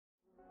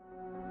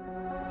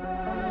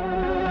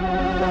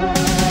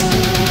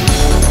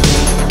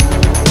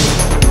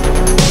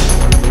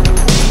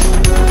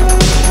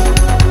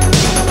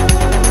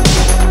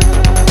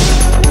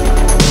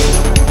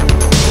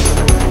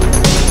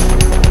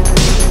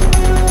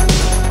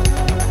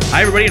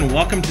Hi, everybody, and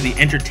welcome to the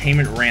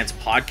Entertainment Rants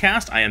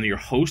podcast. I am your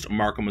host,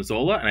 Marco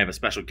Mazzola, and I have a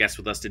special guest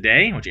with us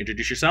today. Why don't you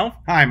introduce yourself?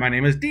 Hi, my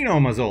name is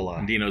Dino Mazzola.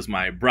 And Dino's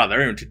my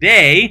brother, and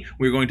today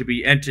we're going to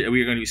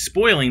be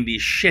spoiling the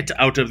shit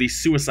out of the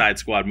Suicide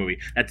Squad movie.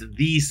 That's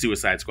the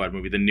Suicide Squad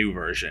movie, the new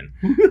version.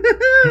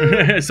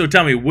 So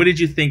tell me, what did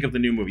you think of the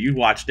new movie? You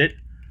watched it.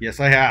 Yes,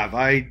 I have.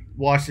 I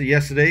watched it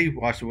yesterday,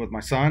 watched it with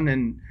my son,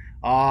 and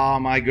oh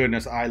my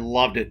goodness, I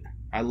loved it.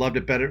 I loved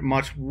it better,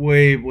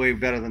 way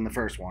better than the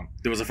first one.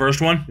 There was a first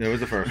one? There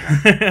was the first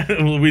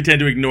one. Well, we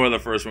tend to ignore the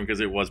first one because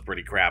it was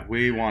pretty crap.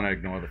 We want to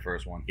ignore the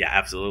first one. Yeah,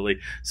 absolutely.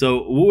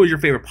 So what were your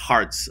favorite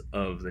parts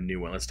of the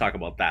new one? Let's talk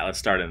about that. Let's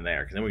start in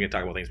there because then we can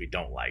talk about things we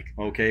don't like.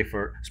 Okay,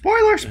 for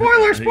spoiler!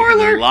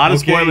 A lot of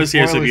spoilers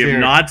here, so if you have here.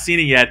 not seen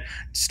it yet,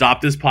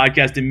 stop this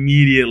podcast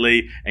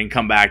immediately and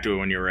come back to it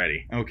when you're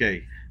ready.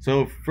 Okay,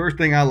 so first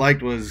thing I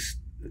liked was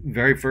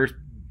very first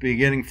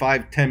beginning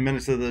 5-10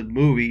 minutes of the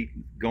movie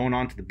going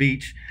on to the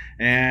beach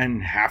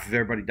and half of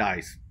everybody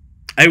dies.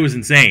 It was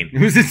insane.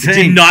 It was I insane.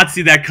 did not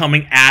see that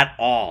coming at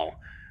all.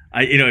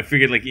 I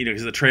figured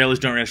because the trailers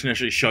don't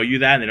necessarily show you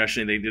that, and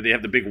they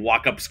have the big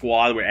walk-up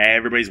squad where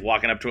everybody's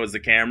walking up towards the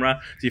camera.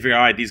 So you figure,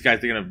 all right, these guys,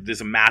 there's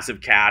a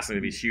massive cast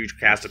and these huge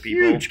cast of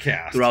people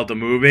throughout the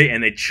movie,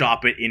 and they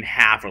chop it in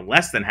half or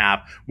less than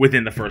half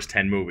within the first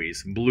 10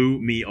 movies.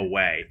 Blew me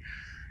away.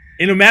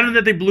 And no matter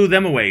that they blew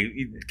them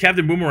away,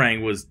 Captain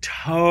Boomerang was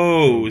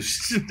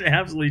toast,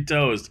 absolutely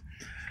toast.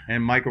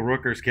 And Michael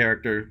Rooker's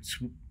character,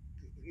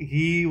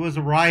 he was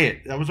a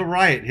riot. That was a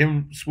riot.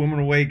 Him swimming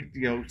away,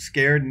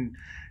 scared, and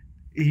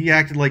he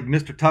acted like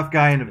Mr. Tough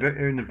Guy in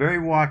the very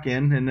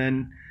walk-in, and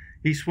then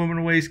he's swimming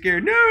away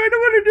scared. No, I don't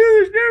want to do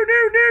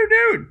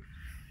this. No.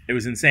 It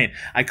was insane.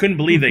 I couldn't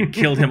believe they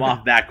killed him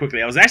off that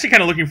quickly. I was actually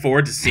kind of looking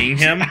forward to seeing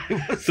him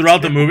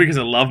throughout the movie because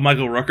I love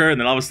Michael Rooker,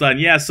 and then all of a sudden,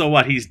 yeah, so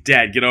what? He's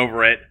dead. Get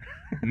over it.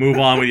 Move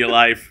on with your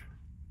life.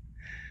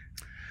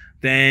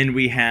 Then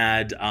we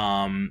had...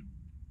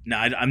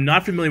 Now, I'm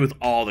not familiar with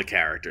all the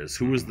characters.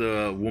 Who was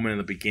the woman in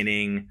the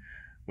beginning?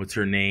 What's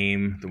her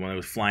name? The one that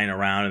was flying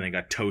around and then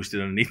got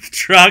toasted underneath the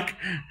truck.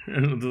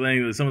 Some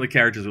of the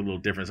characters were a little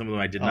different. Some of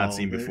them I did not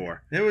see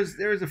before. There was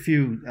a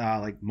few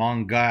like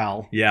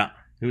Mongol. Yeah.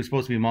 Who was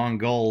supposed to be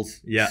Mongol's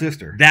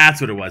sister.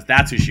 That's what it was.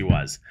 That's who she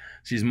was.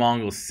 She's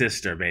Mongol's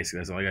sister,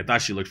 basically. So I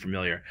thought she looked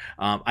familiar.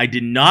 I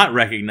did not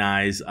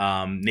recognize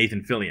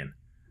Nathan Fillion.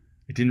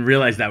 I didn't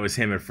realize that was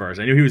him at first.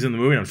 I knew he was in the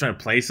movie and I was trying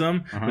to place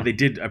him, but they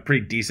did a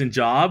pretty decent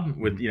job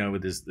with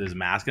his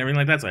mask and everything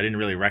like that, so I didn't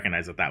really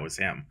recognize that was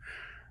him.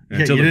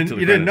 You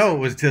didn't know it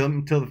was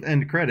until the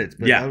end credits,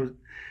 but that was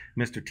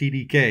Mr.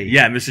 TDK.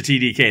 Yeah, Mr.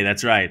 TDK,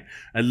 that's right.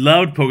 I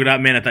loved Polka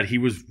Dot Man. I thought he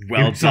was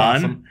well done.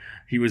 Awesome.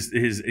 He was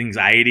his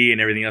anxiety and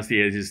everything else. He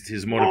had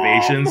his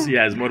motivations. Mom.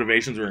 Yeah, his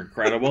motivations were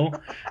incredible.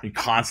 And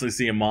constantly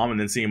seeing Mom and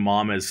then seeing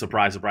Mom as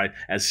surprise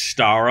as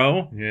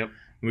Starro. Yep.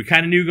 We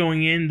kind of knew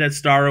going in that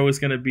Starro was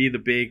going to be the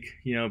big,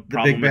 problem.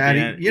 The big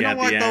baddie. You know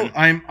what though?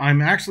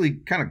 I'm actually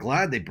kind of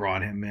glad they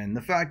brought him in.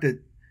 The fact that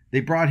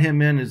they brought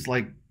him in is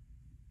like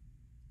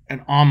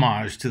an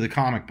homage to the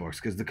comic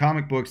books, because the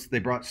comic books they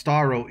brought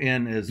Starro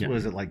in as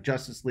was it like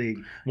Justice League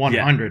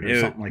 100 or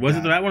something like that? Was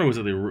it that one or was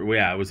it it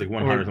was like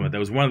 100 or something? That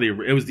was one of the.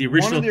 It was the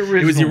original.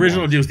 It was the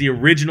original. It was the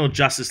original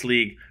Justice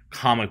League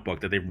comic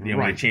book that they when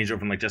they changed over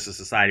from like Justice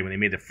Society when they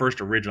made the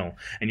first original,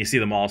 and you see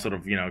them all sort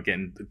of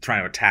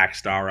trying to attack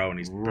Starro and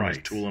he's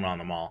tooling on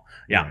them all.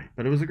 Yeah, right.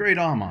 But it was a great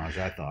homage,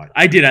 I thought.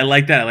 I did. I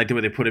liked that. I liked the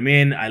way they put him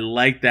in. I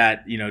liked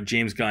that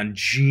James Gunn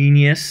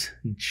genius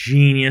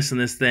in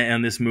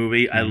this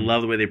movie. I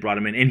love the way they brought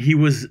him in, and he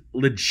was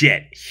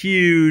legit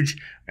huge.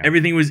 Yeah.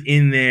 Everything was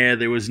in there.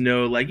 There was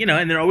no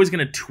and they're always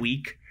going to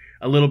tweak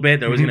a little bit.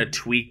 They're always going to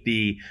tweak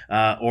the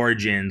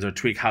origins or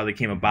tweak how they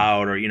came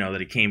about, or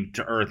that it came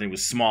to Earth and it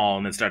was small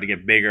and then started to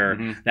get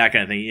bigger, that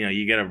kind of thing.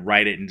 You got to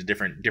write it into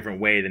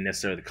different way than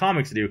necessarily the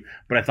comics do.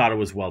 But I thought it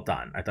was well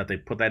done. I thought they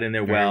put that in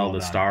there well.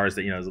 The stars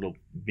that those little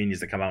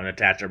minions that come out and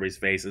attach everybody's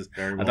faces.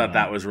 I thought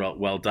that was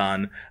well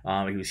done.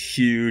 He was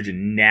huge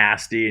and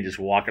nasty and just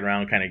walking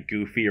around kind of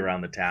goofy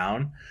around the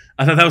town.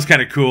 I thought that was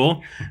kind of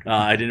cool.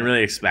 I didn't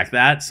really expect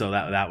that, so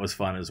that was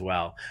fun as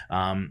well.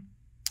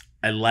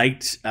 I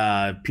liked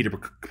Peter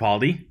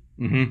Capaldi.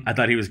 I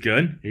thought he was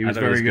good. He was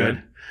very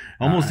good.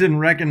 Almost didn't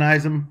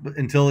recognize him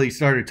until he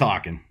started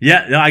talking.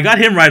 Yeah, no, I got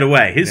him right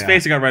away. His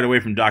face I got right away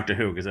from Doctor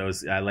Who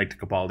because I liked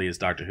Capaldi as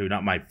Doctor Who.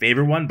 Not my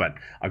favorite one, but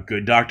a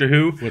good Doctor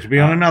Who. Which will be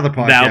on another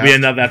podcast. That'll be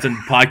that's a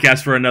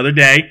podcast for another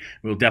day.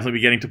 We'll definitely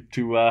be getting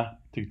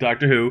to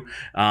Doctor Who.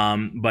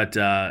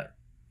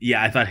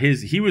 Yeah, I thought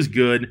he was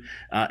good.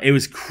 It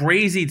was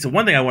crazy. So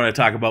one thing I want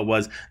to talk about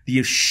was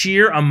the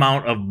sheer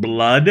amount of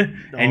blood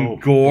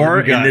and gore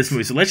in this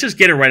movie. So let's just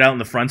get it right out in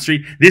the front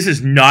street. This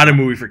is not a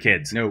movie for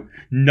kids. No.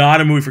 Not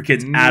a movie for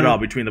kids at all.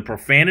 Between the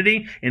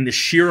profanity and the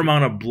sheer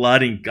amount of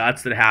blood and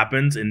guts that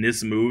happens in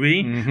this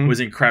movie was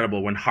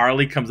incredible. When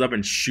Harley comes up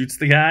and shoots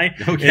the guy,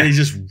 and he's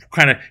just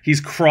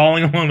he's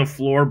crawling along the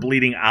floor,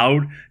 bleeding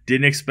out.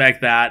 Didn't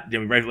expect that.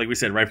 Like we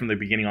said, right from the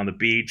beginning on the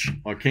beach.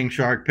 Or King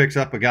Shark picks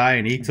up a guy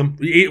and eats him.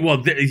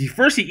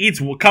 first he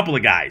eats a couple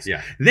of guys.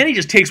 Yeah. Then he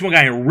just takes one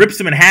guy and rips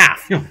him in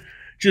half.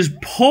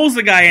 Just pulls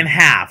the guy in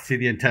half. See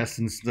the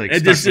intestines like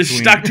just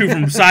stuck to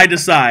from side to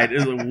side.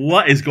 It's like,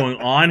 what is going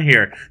on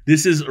here?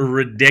 This is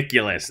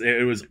ridiculous.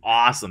 It was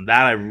awesome.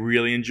 That I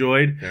really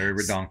enjoyed. Very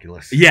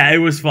redonkulous. Yeah, it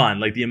was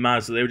fun. Like the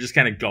amount, so they were just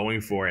kind of going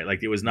for it.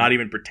 Like it was not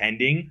even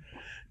pretending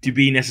to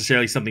be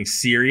necessarily something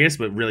serious,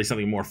 but really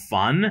something more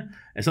fun.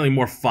 And something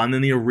more fun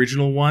than the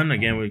original one.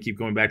 Again, we keep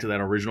going back to that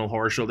original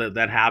horror show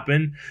that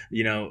happened.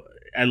 You know,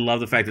 I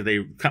love the fact that they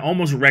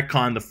almost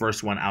retconned the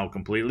first one out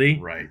completely.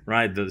 Right.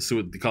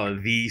 They call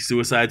it the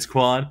Suicide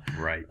Squad.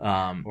 Right.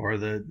 Or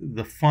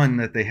the fun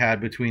that they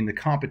had between the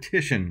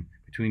competition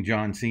between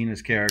John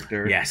Cena's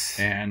character. Yes.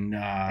 And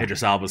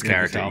Idris Elba's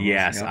character.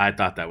 Yes. Yep. I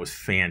thought that was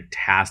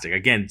fantastic.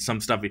 Again,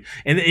 some stuff,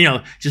 and you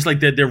know, just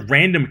like their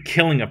random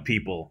killing of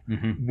people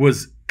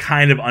was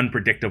kind of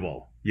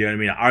unpredictable. You know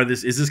what I mean?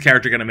 Is this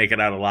character going to make it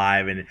out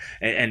alive?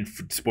 And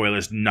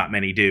spoilers, not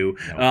many do.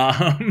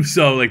 No.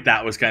 So like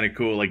that was kind of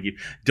cool. Like you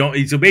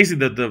don't. So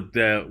basically,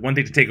 the one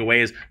thing to take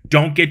away is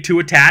don't get too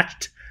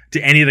attached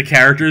to any of the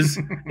characters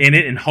in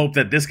it, and hope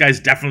that this guy's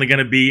definitely going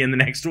to be in the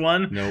next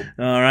one. Nope.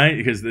 All right,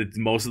 because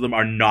most of them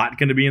are not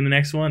going to be in the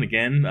next one.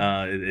 Again,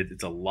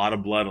 it's a lot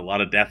of blood, a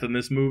lot of death in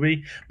this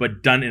movie,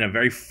 but done in a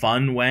very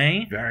fun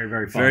way. Very,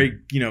 very fun.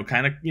 Very,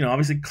 kind of,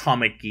 obviously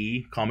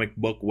comic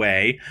book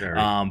way. Very.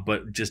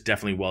 But just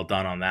definitely well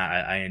done on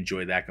that. I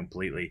enjoyed that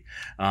completely.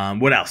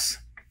 What else?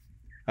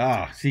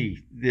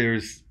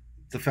 There's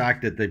the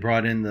fact that they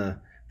brought in the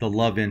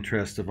love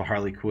interest of a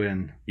Harley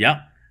Quinn. Yep.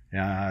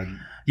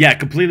 Yeah,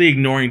 completely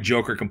ignoring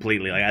Joker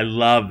completely. Like I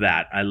love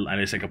that. I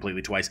just said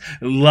completely twice.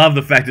 I love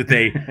the fact that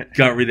they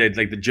got rid of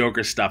the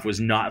Joker stuff was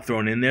not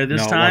thrown in there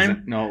this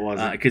time. No, it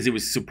wasn't. Because it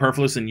was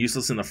superfluous and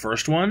useless in the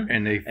first one,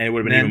 and it would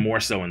have been even more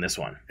so in this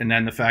one. And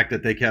then the fact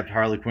that they kept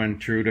Harley Quinn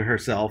true to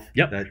herself.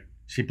 Yep. That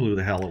she blew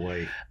the hell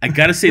away. I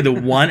gotta say, the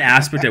one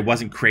aspect I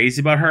wasn't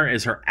crazy about her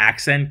is her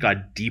accent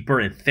got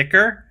deeper and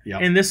thicker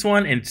in this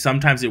one, and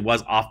sometimes it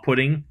was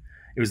off-putting.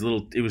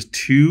 It was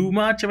too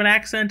much of an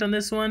accent on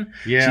this one.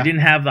 Yeah. She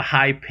didn't have the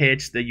high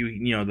pitch that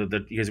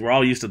because we're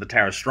all used to the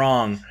Tara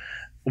Strong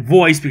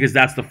voice, because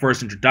that's the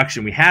first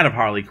introduction we had of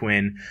Harley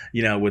Quinn,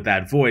 with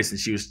that voice. And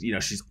she was,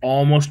 she's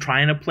almost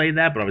trying to play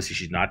that, but obviously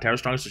she's not Tara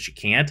Strong, so she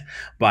can't.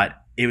 But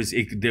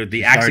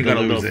the accent got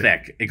a little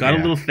thick. It got a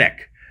little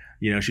thick.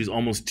 She was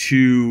almost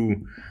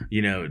too, I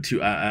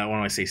don't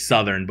want to say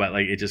Southern, but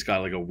like it just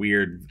got like a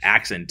weird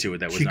accent to it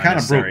that was she not kind of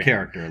necessary. broke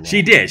character a little.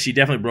 She did. She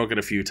definitely broke it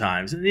a few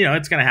times.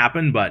 It's going to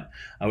happen, but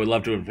I would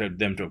love to have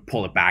them to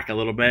pull it back a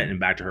little bit and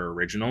back to her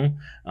original.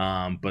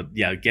 But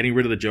yeah, getting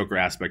rid of the Joker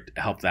aspect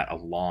helped that a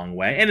long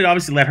way. And it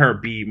obviously let her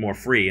be more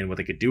free in what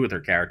they could do with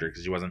her character,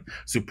 because she wasn't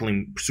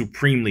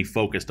supremely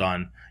focused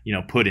on,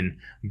 Puddin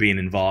being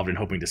involved and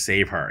hoping to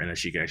save her, and that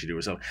she could actually do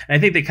herself. And I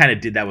think they kind of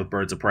did that with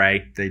Birds of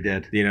Prey. They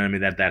did. You know what I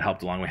mean? That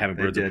helped along with having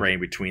Birds of Prey in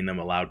between them,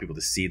 allowed people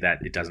to see that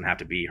it doesn't have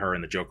to be her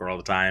and the Joker all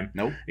the time.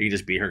 Nope. It can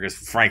just be her, because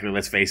frankly,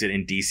 let's face it,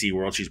 in DC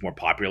world, she's more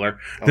popular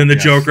than the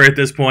Joker at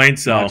this point.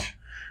 So,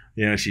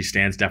 she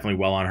stands definitely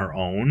well on her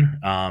own.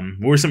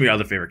 What were some of your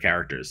other favorite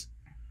characters?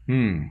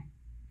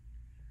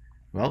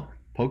 Well,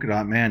 Polka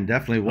Dot Man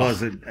definitely was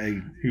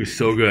he was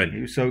so good.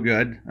 He was so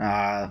good.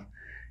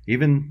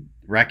 Even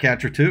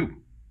Ratcatcher 2.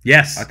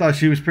 Yes. I thought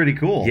she was pretty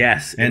cool.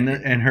 Yes. And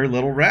her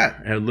little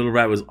rat. Her little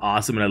rat was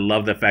awesome, and I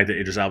love the fact that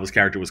Idris Elba's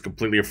character was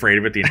completely afraid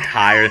of it the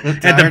entire at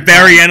the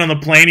very end on the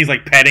plane, he's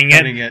like petting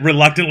it,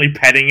 reluctantly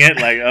petting it,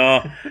 like,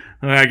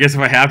 I guess if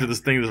I have to,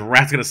 this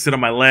rat's going to sit on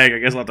my leg. I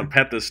guess I'll have to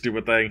pet this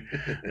stupid thing.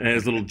 And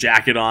his little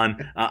jacket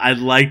on. I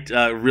liked,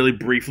 really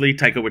briefly,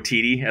 Taika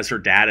Waititi as her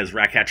dad, as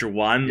Ratcatcher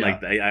 1. Yeah.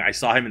 Like, I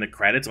saw him in the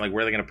credits. I'm like,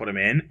 where are they going to put him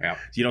in? Yeah.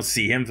 So you don't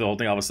see him for the whole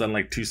thing. All of a sudden,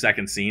 like,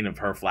 2-second scene of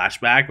her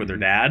flashback with her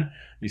dad.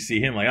 You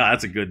see him, like,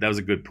 that was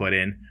a good put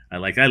in. I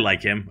like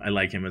him. I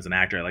like him as an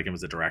actor. I like him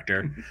as a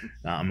director.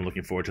 I'm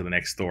looking forward to the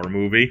next Thor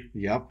movie.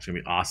 Yep. It's going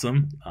to be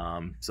awesome.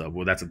 That'll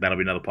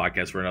be another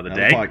podcast for another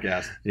day.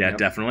 Podcast. Yeah,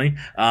 definitely.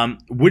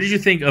 What did you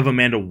think of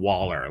Amanda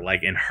Waller,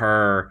 like in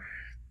her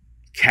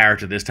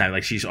character this time?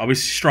 Like, she's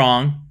always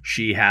strong.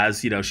 She has,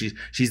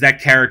 she's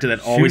that character that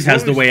always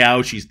has the way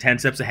out. She's 10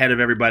 steps ahead of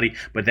everybody,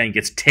 but then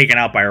gets taken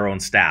out by her own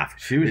staff.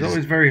 She was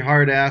always very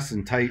hard ass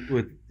and tight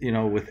with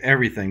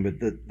everything, but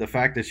the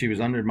fact that she was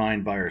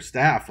undermined by her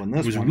staff when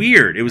this was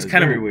weird. It was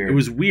kind of weird. It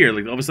was weird.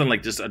 Like all of a sudden,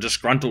 like just a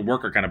disgruntled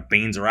worker kind of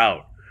banes her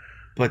out.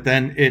 But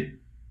then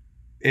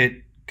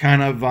it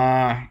kind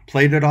of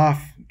played it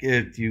off.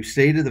 If you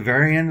stay to the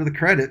very end of the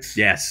credits.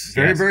 Yes.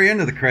 Very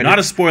end of the credits. Not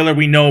a spoiler.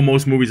 We know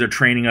most movies are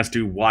training us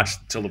to watch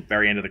till the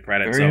very end of the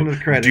credits. End of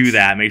the credits. Do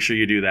that. Make sure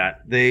you do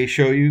that. They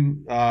show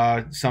you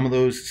some of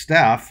those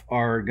staff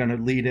are going to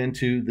lead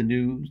into the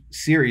new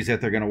series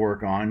that they're going to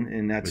work on,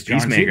 and that's John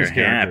Peacemaker. Cena's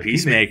character.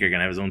 Peacemaker going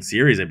to have his own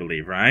series, I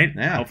believe, right?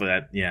 Yeah. Hopefully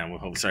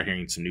we'll start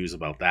hearing some news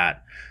about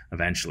that.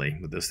 eventually,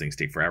 but those things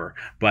take forever.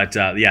 But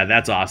yeah,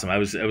 that's awesome. I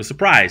was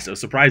surprised. I was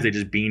surprised they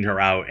just beamed her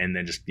out, and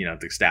then just the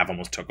staff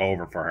almost took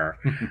over for her,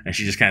 and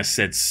she just kind of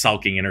sat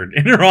sulking in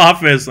her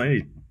office like,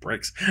 hey,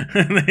 bricks.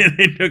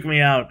 They took me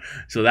out,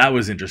 so that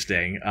was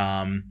interesting.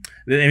 I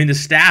mean, the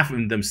staff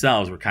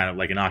themselves were kind of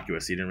like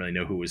innocuous. You didn't really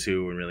know who was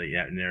who, and really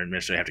didn't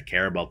necessarily have to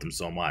care about them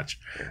so much.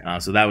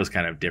 So that was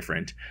kind of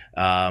different.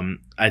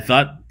 I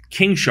thought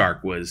King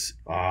Shark was.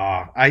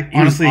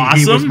 Honestly, awesome.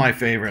 He was my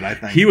favorite. I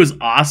think he was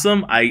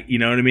awesome. You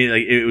know what I mean?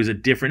 Like, it was I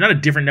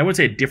wouldn't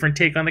say a different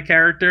take on the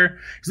character.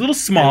 He's a little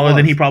smaller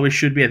than he probably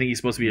should be. I think he's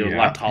supposed to be a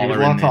lot taller. He was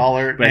a lot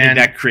taller, but I think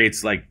that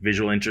creates like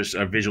visual interest,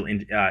 visual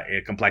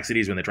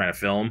complexities when they're trying to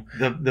film.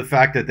 The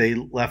fact that they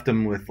left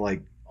him with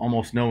like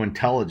almost no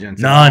intelligence.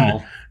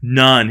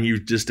 None. He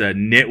was just a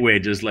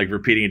nitwit, just like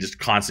repeating and just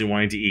constantly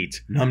wanting to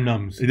eat.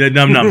 Num-nums. The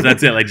num-nums,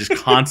 that's it. Like just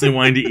constantly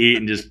wanting to eat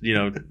and just,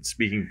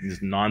 speaking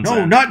just nonsense.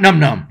 No, not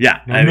num-num. Yeah.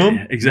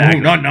 Num-num?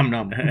 Exactly. No, not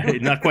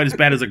num-num. Not quite as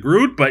bad as a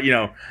Groot, but,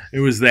 it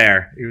was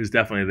there. It was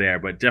definitely there,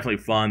 but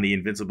definitely fun. The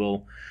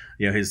invincible,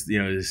 his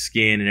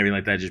skin and everything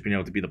like that, just being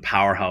able to be the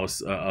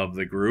powerhouse of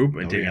the group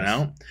and taking it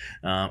out.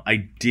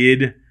 I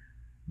did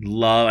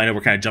love, I know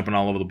we're kind of jumping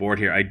all over the board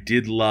here. I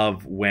did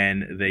love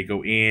when they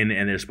go in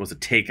and they're supposed to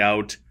take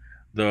out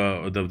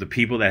the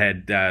people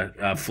that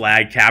had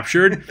Flag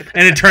captured,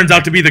 and it turns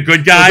out to be the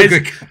good guys.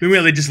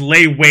 They just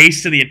lay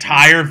waste to the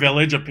entire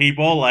village of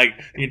people, like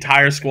the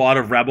entire squad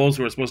of rebels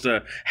who are supposed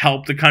to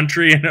help the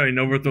country and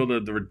overthrow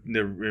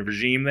the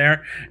regime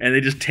there, and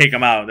they just take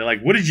them out. They're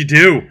like, "What did you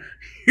do?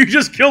 You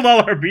just killed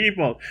all our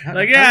people."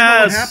 Like,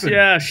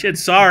 yeah, shit,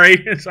 sorry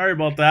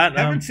about that.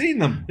 I haven't seen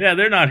them. Yeah,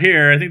 they're not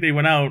here. I think they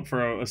went out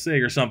for a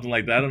cig or something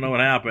like that. I don't know what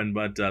happened,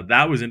 but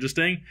that was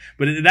interesting.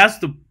 But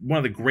that's one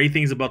of the great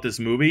things about this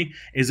movie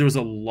is there was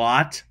a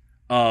lot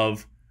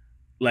of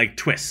like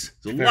twists.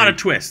 There's a lot of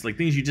twists, like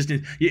things you just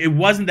didn't. It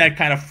wasn't that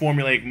kind of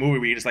formulaic movie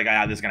where you're just like,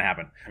 this is gonna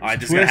happen. All right,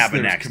 this is gonna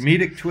happen next.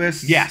 Comedic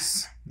twists.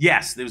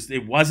 Yes,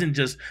 it wasn't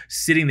just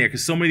sitting there,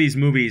 because so many of these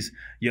movies,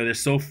 they're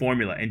so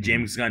formula, and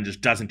James Gunn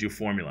just doesn't do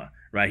formula,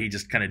 right? He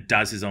just kind of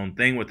does his own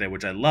thing with it,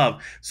 which I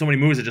love. So many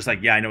movies are just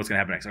like, I know what's going to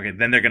happen next. Okay,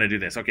 then they're going to do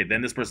this. Okay,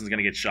 then this person's going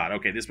to get shot.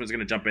 Okay, this person's going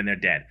to jump in there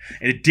dead.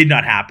 And it did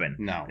not happen.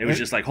 No. It was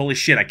just like, holy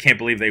shit, I can't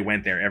believe they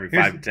went there every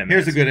 5 to 10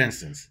 minutes. Here's a good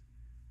instance.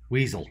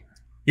 Weasel.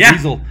 Yeah.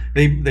 Weasel.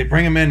 They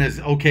bring him in as,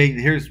 okay,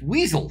 here's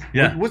Weasel.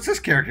 Yeah. What's this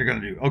character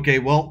going to do? Okay,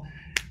 well,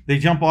 they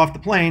jump off the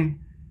plane.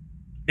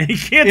 And he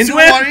can't into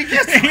swim. The water, he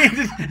can't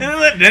swim.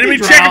 Then anybody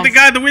check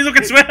if the weasel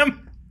can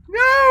swim?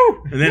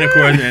 No. And then, of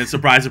course, and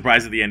surprise,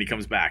 at the end, he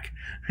comes back.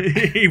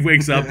 He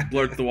wakes up,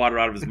 blurts the water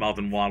out of his mouth,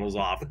 and waddles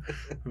off.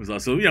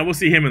 So, we'll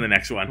see him in the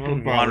next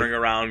one, wandering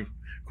around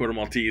Quarter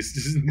Maltese,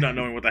 just not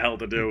knowing what the hell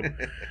to do.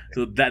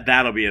 So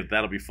that'll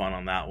be fun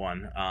on that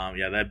one.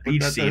 That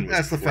beach scene was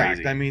that's the crazy.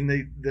 fact. I mean,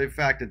 the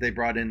fact that they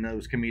brought in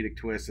those comedic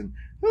twists, and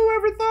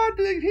whoever thought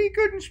that he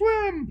couldn't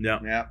swim?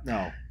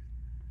 No.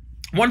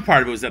 One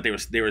part of it was that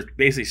they were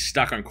basically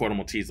stuck on Quarter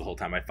Maltese the whole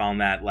time. I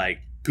found that like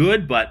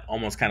good, but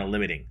almost kind of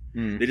limiting.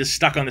 They just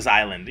stuck on this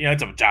island.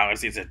 It's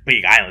a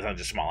big island. It's not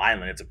just a small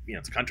island.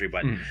 It's a country,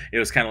 but it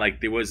was kind of like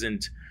there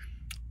wasn't,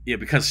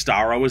 because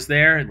Starro was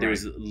there. Right. There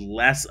was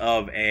less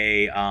of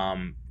a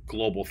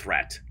global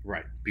threat,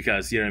 right?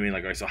 Because what I mean.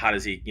 Like, so how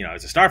does he?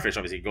 As a starfish,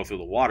 obviously, go through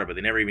the water, but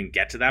they never even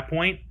get to that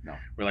point. No,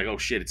 we're like, oh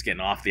shit, it's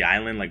getting off the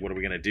island. Like, what are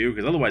we gonna do?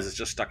 Because otherwise, it's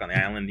just stuck on the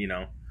island.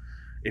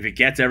 If it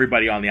gets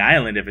everybody on the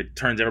island, if it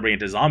turns everybody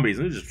into zombies,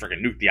 then just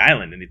freaking nuke the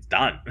island and it's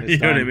done.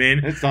 Know what I mean?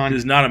 It's done.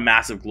 There's not a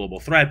massive global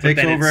threat.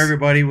 Takes over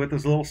everybody with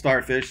this little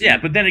starfish. Yeah,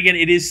 but then again,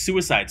 it is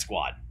Suicide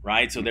Squad,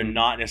 right? So they're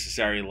not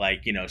necessarily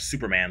like,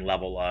 Superman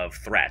level of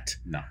threat.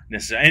 No.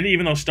 Necessarily. And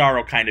even though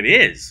Starro kind of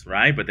is,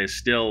 right? But they're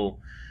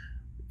still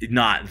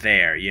not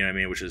there, you know what I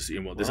mean? Which is,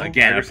 this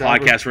again, a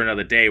podcast for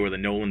another day where the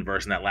Nolan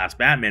verse in that last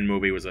Batman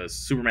movie was a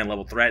Superman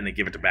level threat and they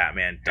give it to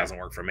Batman. Doesn't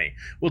work for me.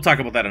 We'll talk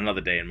about that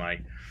another day in my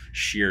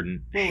sheer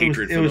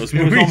hatred for those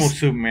movies. It was almost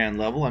Superman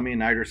level. I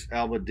mean, Idris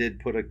Elba did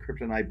put a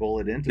kryptonite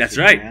bullet into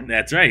Superman.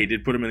 That's right. He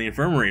did put him in the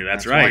infirmary.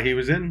 That's right. Why he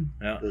was in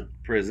the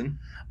prison.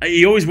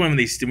 You always when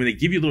they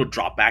give you little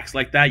dropbacks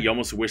like that, you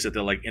almost wish that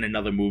they're like in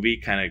another movie,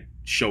 kind of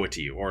show it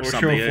to you or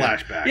something. Show a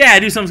flashback. Yeah,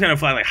 do some kind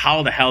of like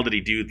how the hell did he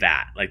do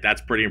that? Like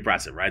that's pretty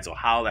impressive, right? So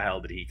how the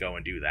hell did he go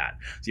and do that?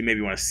 So you maybe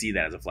want to see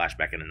that as a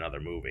flashback in another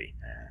movie.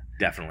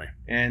 Definitely.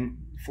 And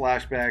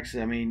flashbacks.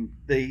 I mean,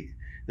 the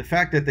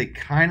fact that they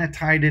kind of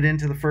tied it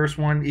into the first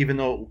one, even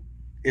though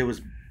it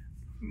was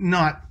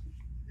not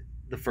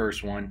the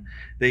first one,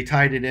 they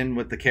tied it in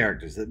with the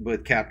characters,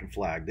 with Captain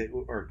Flag,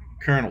 or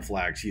Colonel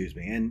Flag, excuse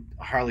me, and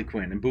Harley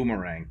Quinn and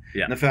Boomerang.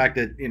 Yeah. And the fact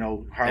that,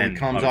 Harley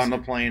comes on the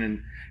plane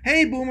and,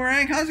 hey,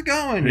 Boomerang, how's it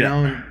going?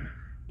 And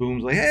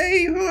Boom's like,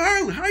 hey,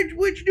 Harley,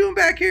 what you doing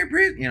back here in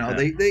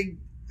prison?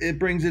 It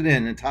brings it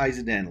in and ties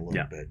it in a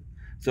little bit.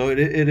 So it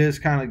is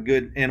kind of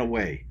good in a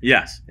way.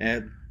 Yes.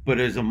 But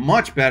it's a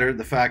much better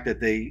the fact that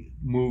they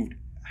moved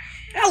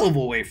hell of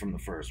a way from the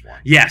first one.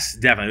 Yes,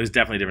 definitely. It was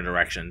definitely a different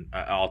direction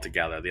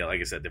altogether.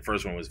 Like I said, the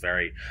first one was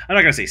very, I'm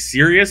not going to say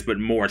serious, but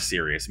more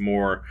serious.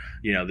 More,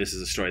 this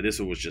is a story. This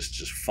one was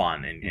just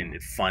fun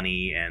and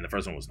funny, and the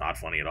first one was not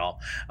funny at all.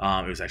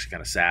 It was actually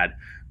kind of sad.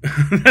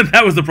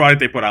 That was the product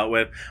they put out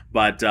with.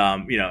 But,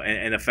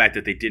 and the fact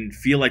that they didn't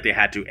feel like they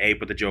had to,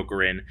 put the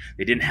Joker in.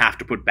 They didn't have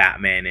to put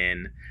Batman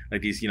in.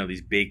 Like these,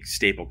 these big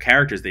staple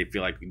characters, they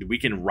feel like we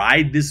can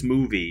ride this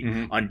movie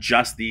on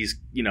just these,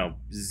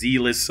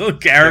 Z-list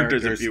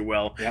characters, if you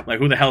will. Yep. Like,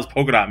 who the hell's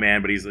Polka Dot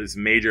Man? But he's this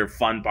major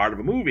fun part of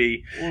a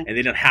movie, and they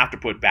didn't have to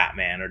put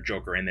Batman or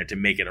Joker in there to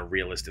make it a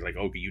realistic, like,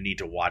 okay, you need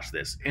to watch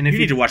this. And you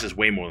need to watch this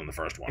way more than the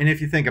first one. And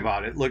if you think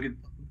about it, look at,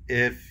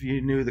 if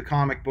you knew the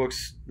comic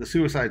books, the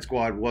Suicide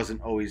Squad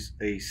wasn't always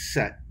a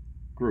set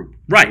group.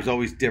 Right. It was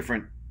always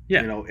different.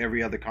 Yeah.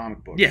 Every other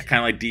comic book. Yeah, kind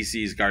of like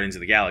DC's Guardians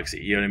of the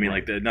Galaxy. You know what I mean?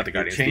 Right. Like not the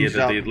Guardians,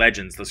 the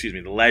Legends. Excuse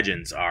me, the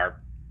Legends are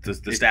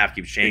the staff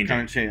keeps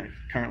changing.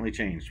 Currently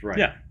changed, right?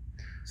 Yeah.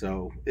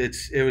 So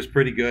it was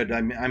pretty good.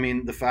 I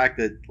mean, the fact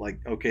that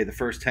the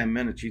first 10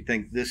 minutes you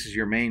think this is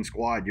your main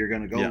squad you're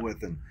going to go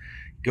with, and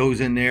goes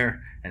in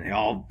there and they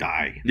all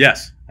die.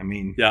 Yes. I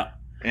mean, yeah.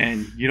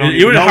 And you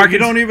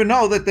don't even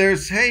know that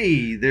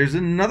there's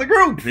another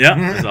group. Yeah,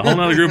 there's a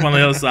whole other group on the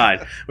other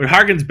side. But it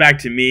harkens back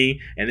to me,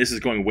 and this is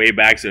going way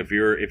back. So if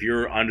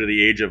you're under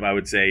the age of, I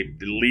would say,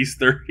 at least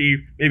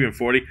 30, maybe even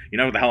 40, you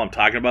know what the hell I'm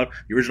talking about.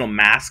 The original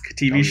Mask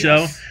TV show.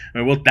 Yes.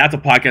 I mean, that's a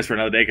podcast for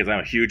another day because I'm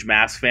a huge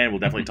Mask fan. We'll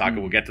definitely talk.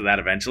 We'll get to that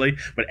eventually.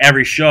 But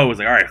every show was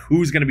like, all right,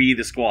 who's going to be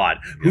the squad?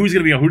 Who's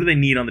going to be? Who do they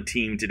need on the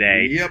team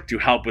today to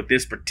help with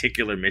this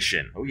particular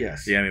mission? Oh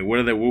yes. Yeah, I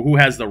mean, who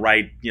has the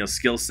right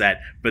skill set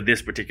for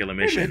this particular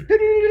mission?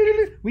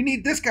 We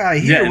need this guy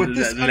here with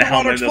this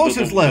underwater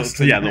explosives list.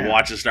 The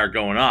watches start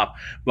going up.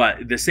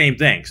 But the same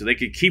thing. So they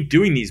could keep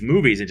doing these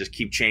movies and just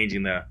keep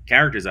changing the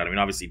characters out. I mean,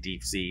 obviously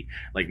DC,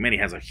 like many,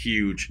 has a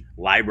huge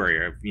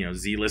library of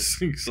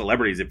Z-list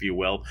celebrities, if you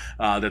will,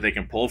 that they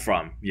can pull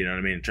from. You know what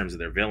I mean, in terms of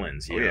their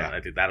villains. I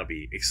think that'll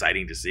be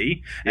exciting to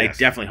see. And I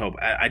definitely hope.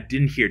 I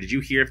didn't hear. Did you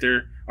hear if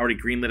they're already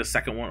greenlit a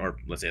second one, or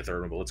let's say a third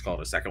one, but let's call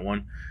it a second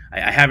one?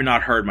 I have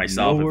not heard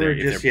myself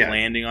if they're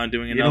planning on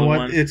doing another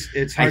one.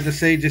 It's hard to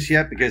say just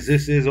yet because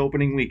this is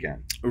opening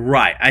weekend.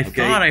 Right. I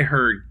thought I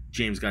heard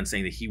James Gunn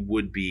saying that he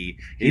would be.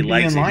 He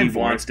likes it. He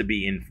wants to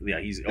be in. Yeah,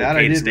 he's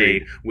okay to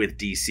stay with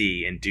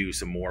DC and do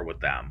some more with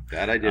them.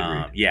 That I did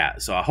read. Yeah.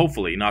 So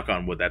hopefully, knock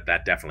on wood, that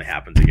definitely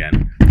happens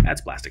again.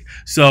 That's plastic.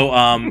 So,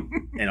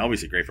 and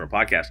obviously great for a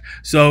podcast.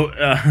 So,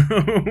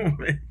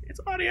 it's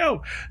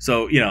audio.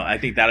 So, I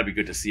think that'll be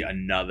good to see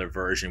another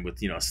version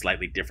with, a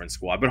slightly different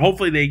squad. But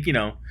hopefully they,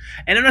 and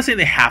I'm not saying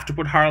they have to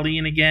put Harley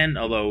in again,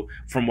 although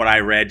from what I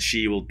read,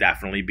 she will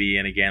definitely be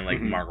in again. Like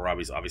Margot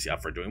Robbie's obviously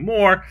up for doing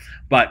more,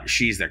 but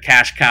she's their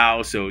cash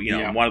cow. So,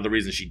 one of the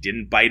reasons she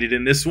didn't bite it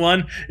in this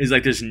one is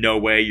like, there's no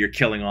way you're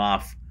killing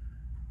off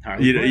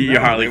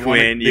Harley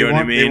Quinn. You know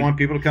what I mean? They want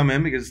people to come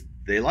in because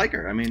they like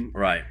her. I mean,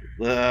 right.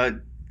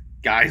 The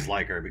guys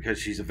like her because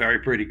she's a very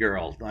pretty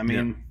girl. I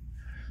mean,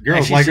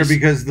 girls like her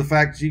because the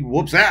fact she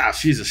whoops ass.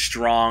 She's a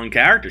strong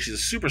character. She's a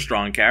super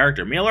strong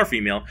character, male or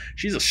female.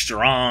 She's a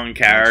strong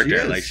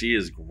character. She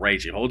is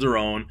great. She holds her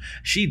own.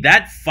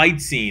 That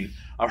fight scene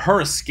of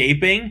her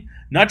escaping.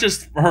 Not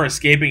just her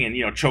escaping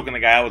and, choking the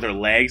guy out with her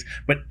legs,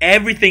 but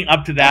everything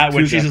up to that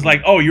when she's just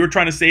like, oh, you were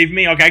trying to save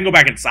me? Okay, I can go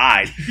back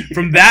inside.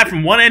 From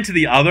one end to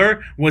the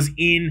other was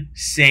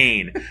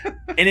insane.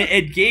 And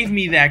it gave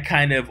me that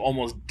kind of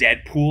almost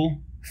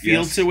Deadpool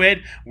feel to it,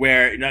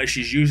 where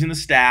she's using the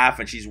staff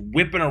and she's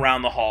whipping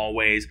around the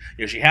hallways.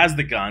 She has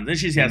the guns, then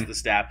she has the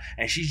staff,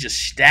 and she's just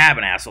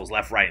stabbing assholes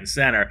left, right, and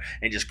center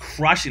and just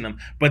crushing them.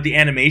 But the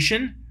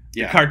animation...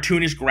 The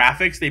cartoonish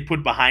graphics they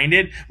put behind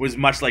it was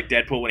much like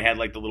Deadpool when he had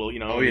like the little,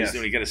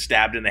 when he got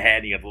stabbed in the head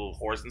and you got the little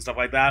horse and stuff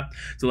like that.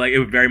 So like it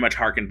would very much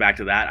harken back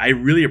to that. I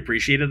really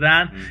appreciated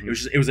that.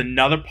 It was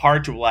another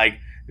part to like,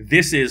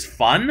 this is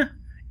fun.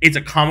 It's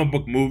a comic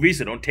book movie,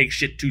 so don't take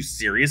shit too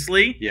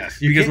seriously. Yes.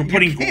 Because we're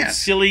putting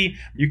silly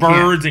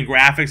birds and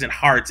graphics and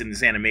hearts in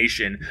this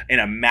animation in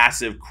a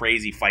massive,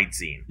 crazy fight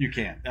scene. You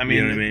can't. I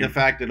mean, the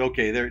fact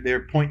that,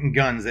 they're pointing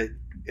guns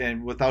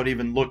and without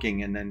even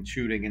looking, and then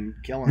shooting and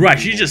killing. Right,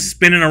 she's just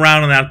spinning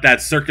around in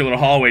that circular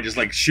hallway, just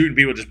like shooting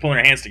people, just pulling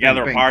her hands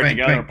together apart,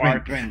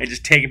 and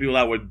just taking people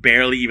out with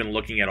barely even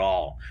looking at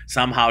all.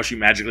 Somehow she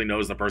magically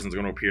knows the person's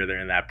going to appear there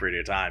in that period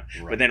of time.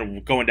 Right. But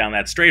then going down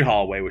that straight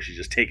hallway where she's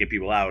just taking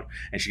people out,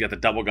 and she got the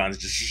double guns,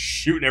 just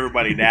shooting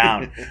everybody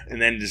down, and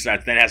then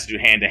has to do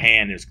hand to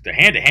hand. The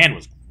hand to hand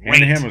was great.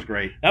 Hand to hand was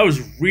great. That was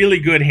really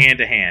good hand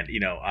to hand.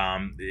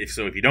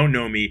 If you don't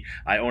know me,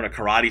 I own a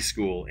karate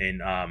school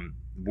in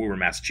Woburn,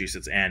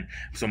 Massachusetts, and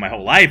so my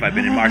whole life I've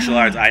been in martial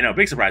arts. I know,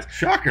 big surprise.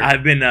 Shocker.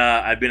 I've been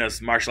a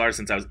martial artist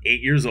since I was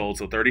 8 years old,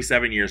 so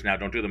 37 years now.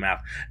 Don't do the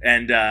math.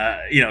 And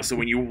so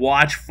when you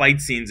watch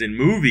fight scenes in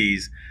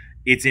movies,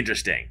 it's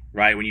interesting,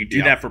 right? When you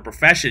do that for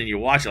profession and you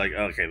watch it, like,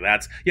 okay,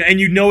 that's and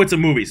you know it's a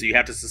movie, so you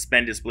have to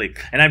suspend disbelief.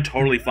 And I'm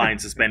totally fine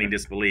suspending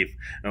disbelief,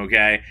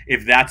 okay,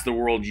 if that's the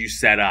world you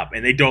set up.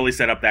 And they totally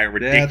set up that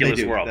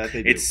ridiculous world.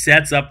 It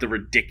sets up the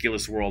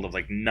ridiculous world of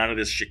like none of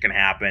this shit can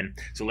happen.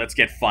 So let's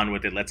get fun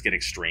with it. Let's get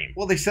extreme.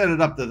 Well, they set it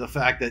up to the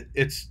fact that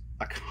it's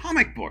a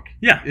comic book.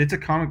 Yeah, it's a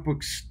comic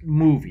book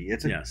movie.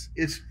 It's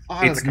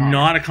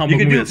not a comic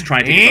book movie that's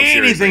trying to take itself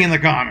seriously. Anything in the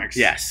comics.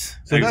 Yes,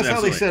 so that's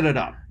how they set it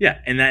up. Yeah,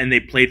 and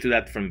they played through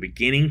that from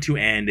beginning to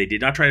end. They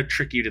did not try to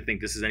trick you to think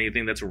this is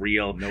anything that's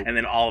real, and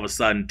then all of a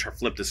sudden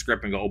flip the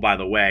script and go, oh, by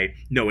the way,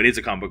 no, it is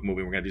a comic book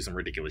movie. We're gonna do some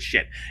ridiculous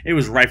shit. It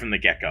was right from the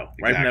get go,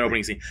 right from that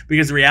opening scene.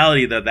 Because the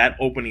reality that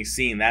opening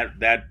scene,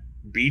 that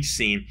beach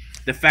scene,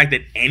 the fact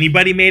that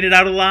anybody made it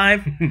out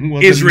alive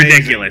is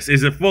ridiculous.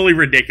 Is fully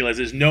ridiculous.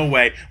 There's no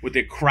way with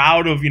the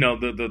crowd of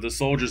the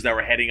soldiers that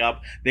were heading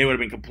up, they would have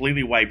been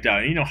completely wiped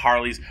out. And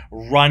Harley's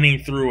running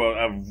through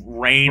a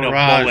rain of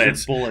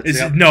bullets. There's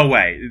just no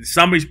way.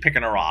 Somebody's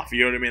picking her off.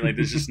 You know what I mean? Like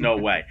there's just no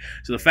way.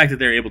 So the fact that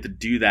they're able to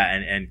do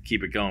that and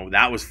keep it going,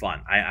 that was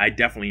fun. I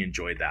definitely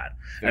enjoyed that.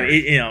 I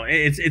mean,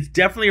 it's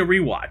definitely a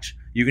rewatch.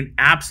 You can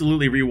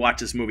absolutely rewatch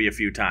this movie a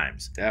few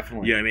times.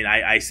 Definitely. You know what I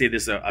mean? I say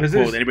this a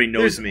quote. Anybody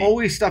knows me. There's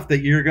always stuff that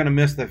you're going to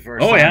miss the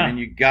first time. And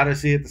you got to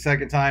see it the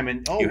second time.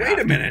 And, wait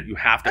a minute. You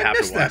have to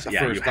watch it.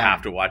 Yeah, you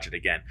have to watch it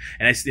again.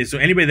 And so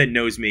anybody that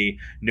knows me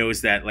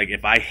knows that, like,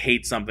 if I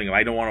hate something, if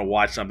I don't want to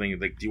watch something,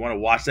 like, do you want to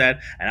watch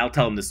that? And I'll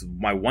tell them this is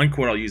my one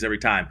quote I'll use every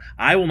time.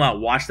 I will not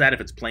watch that if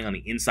it's playing on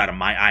the inside of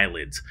my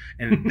eyelids.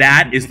 And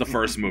that is the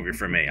first movie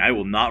for me. I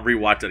will not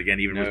rewatch it again,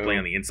 even if it's playing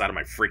on the inside of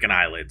my freaking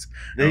eyelids.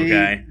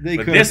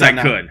 But this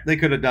I could. They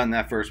could have done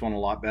that first one a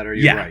lot better.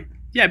 You're right.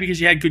 Yeah, because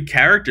you had good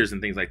characters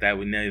and things like that.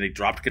 When they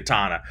dropped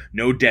Katana,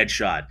 no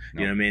Deadshot.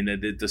 You know what I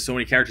mean? There's so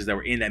many characters that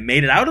were in that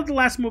made it out of the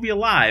last movie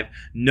alive.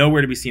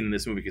 Nowhere to be seen in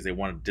this movie because they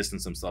wanted to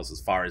distance themselves as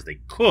far as they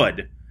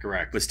could.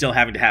 Correct. But still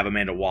having to have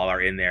Amanda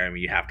Waller in there. I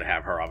mean, you have to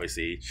have her,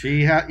 obviously.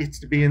 She needs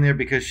to be in there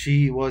because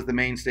she was the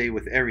mainstay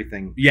with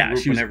everything. Yeah,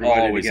 she was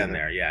always in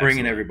there. Yeah,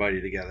 bringing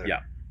everybody together. Yeah.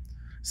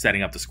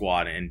 Setting up the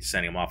squad and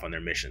sending them off on their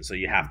mission. So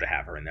you have to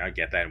have her in there. I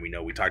get that. And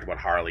we talked about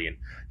Harley, and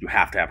you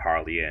have to have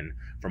Harley in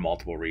for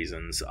multiple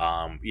reasons.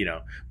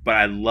 But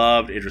I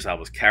loved Idris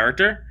Elba's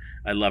character.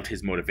 I loved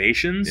his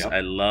motivations. Yep.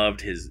 I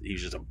loved he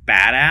was just a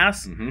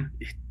badass. Mm-hmm.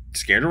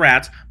 Scared of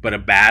rats, but a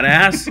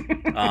badass.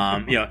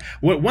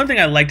 One thing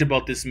I liked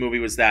about this movie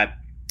was that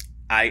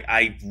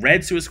I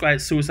read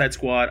Suicide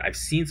Squad. I've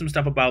seen some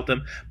stuff about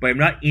them, but I'm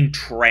not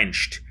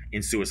entrenched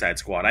in Suicide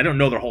Squad. I don't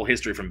know their whole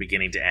history from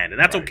beginning to end, and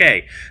that's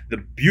okay. The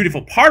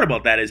beautiful part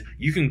about that is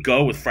you can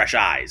go with fresh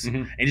eyes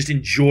and just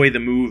enjoy the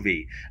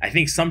movie. I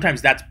think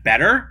sometimes that's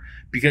better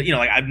because,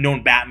 I've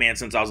known Batman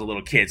since I was a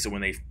little kid, so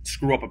when they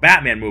screw up a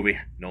Batman movie,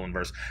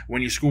 Nolanverse,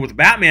 when you screw with a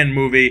Batman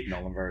movie,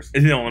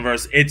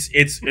 Nolanverse,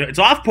 it's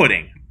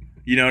off-putting.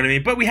 You know what I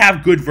mean? But we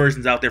have good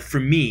versions out there. For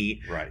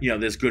me,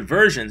 there's good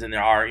versions, and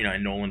there are,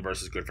 and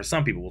Nolanverse is good for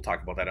some people. We'll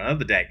talk about that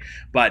another day.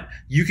 But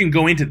you can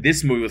go into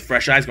this movie with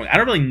fresh eyes going, I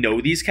don't really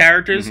know these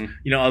characters,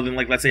 other than,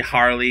 like, let's say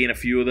Harley and a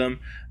few of them.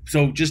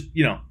 So just,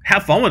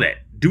 have fun with it.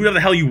 Do whatever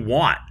the hell you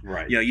want.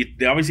 Right.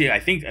 They obviously,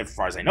 I think, as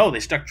far as I know, they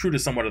stuck true to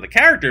somewhat of the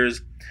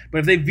characters. But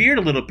if they veered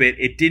a little bit,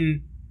 it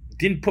didn't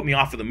put me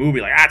off of the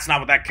movie. Like, that's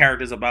not what that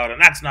character's about, and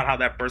that's not how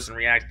that person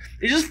reacts.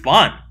 It's just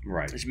fun.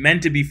 Right. It's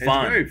meant to be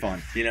fun. It's very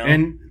fun.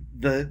 And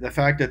the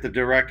fact that the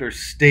director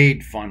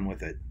stayed fun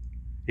with it.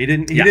 He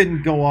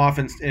didn't go off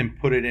and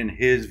put it in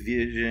his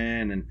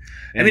vision and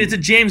I mean, it's a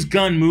James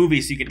Gunn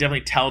movie, so you can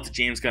definitely tell it's a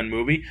James Gunn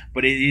movie,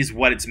 but it is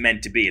what it's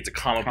meant to be. It's a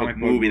comic book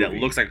movie that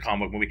looks like a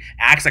comic book movie,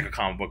 acts like a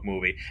comic book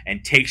movie,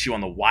 and takes you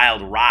on the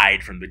wild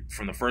ride from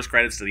the first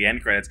credits to the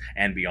end credits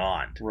and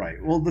beyond.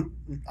 Right. Well,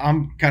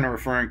 I'm kind of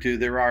referring to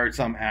there are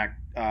some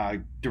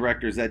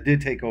directors that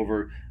did take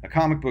over a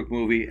comic book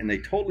movie and they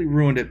totally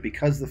ruined it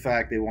because of the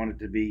fact they wanted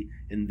to be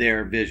in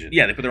their vision.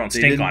 Yeah, they put their own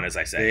stink on it, as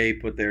I say. They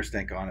put their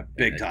stink on it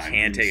big time.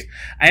 Can't take it.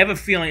 I have a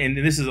feeling, and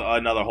this is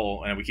another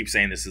whole, and we keep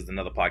saying this is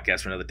another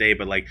podcast for another day,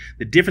 but like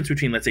the difference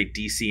between, let's say,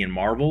 DC and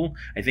Marvel,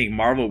 I think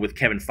Marvel with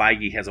Kevin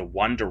Feige has a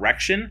one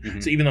direction.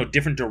 So even though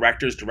different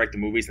directors direct the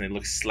movies and they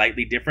look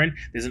slightly different,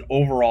 there's an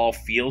overall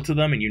feel to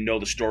them, and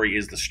the story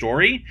is the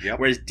story. Yep.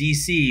 Whereas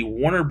DC,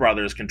 Warner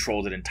Brothers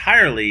controls it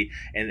entirely,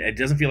 and it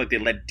doesn't feel like they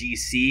let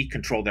DC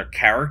control their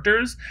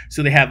characters.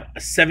 So they have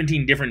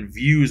 17 different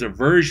views or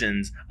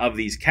versions of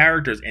these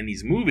characters and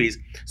these movies.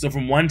 So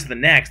from one to the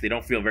next, they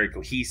don't feel very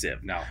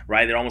cohesive. No.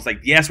 Right? They're almost like,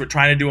 yes, we're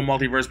trying to do a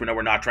multiverse, but no,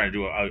 we're not trying to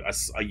do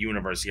a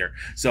universe here.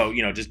 So,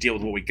 just deal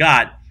with what we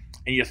got.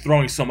 And you're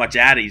throwing so much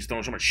at it, you're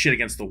throwing so much shit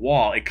against the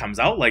wall, it comes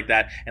out like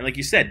that. And like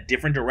you said,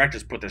 different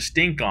directors put their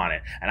stink on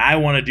it. And I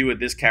want to do it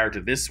this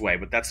character this way,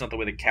 but that's not the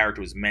way the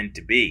character was meant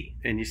to be.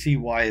 And you see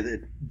why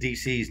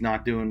DC's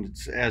not doing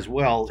as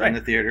well in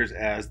the theaters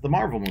as the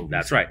Marvel movies.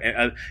 That's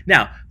right.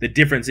 Now, the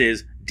difference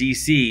is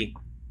DC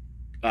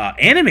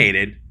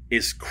animated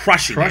is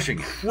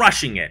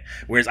crushing it.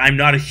 Whereas I'm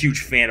not a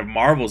huge fan of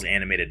Marvel's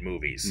animated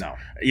movies. No.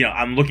 You know,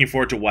 I'm looking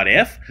forward to What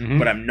If,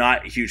 but I'm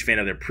not a huge fan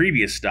of their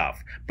previous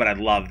stuff. But I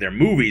love their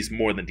movies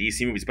more than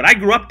DC movies. But I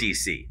grew up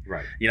DC.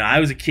 Right. You know, I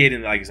was a kid,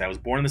 and like I said, I was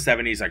born in the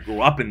 70s. I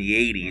grew up in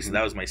the 80s, so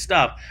that was my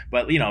stuff.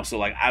 But, you know, so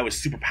like I was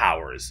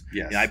superpowers.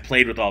 Yes. You know, I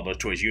played with all those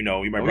toys. You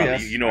know, you my brother.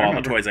 Yes. You know all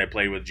the toys I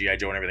played with, G.I.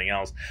 Joe and everything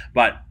else.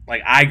 But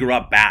like I grew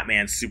up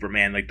Batman,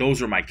 Superman, like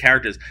those were my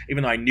characters.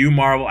 Even though I knew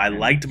Marvel, I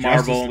liked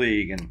Marvel. Justice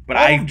League and but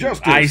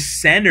I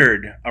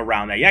centered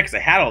around that, because I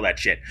had all that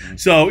shit.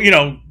 So, you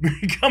know,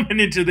 coming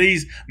into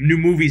these new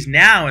movies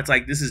now, it's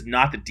like this is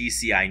not the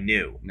DC I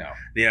knew. No.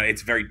 You know,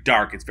 it's very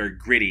dark, it's very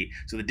gritty.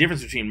 So the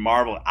difference between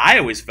Marvel, I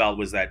always felt,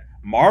 was that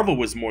Marvel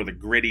was more the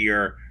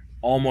grittier,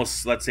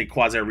 almost, let's say,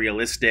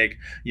 quasi-realistic,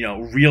 you know,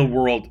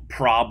 real-world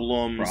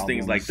problems,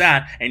 things like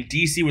that. And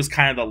DC was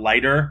kind of the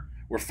lighter,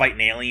 we're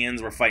fighting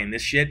aliens, we're fighting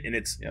this shit, and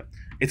it's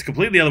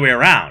completely the other way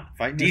around.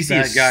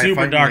 DC is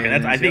super dark, and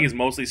that's, I think, is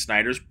mostly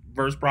Snyder's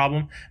verse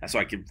problem. That's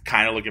why I keep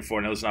kind of looking for.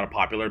 I know it's not a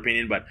popular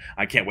opinion, but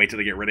I can't wait till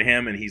they get rid of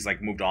him, and he's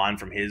like moved on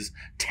from his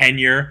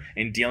tenure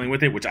in dealing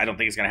with it, which I don't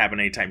think is going to happen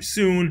anytime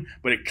soon.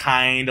 But it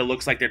kind of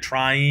looks like they're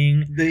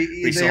trying.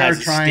 He still has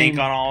a stink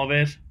on all of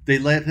it. They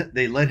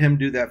let him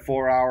do that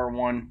 4-hour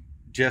one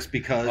just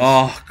because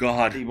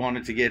he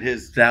wanted to get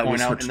his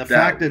point out, and the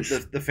fact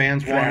that the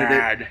fans wanted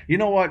it. You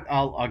know what?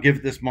 I'll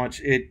give this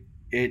much.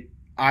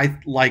 I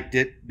liked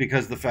it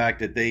because the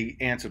fact that they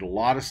answered a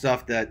lot of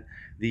stuff that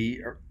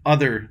the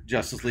other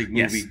Justice League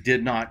movie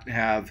did not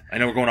have. I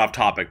know we're going off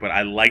topic, but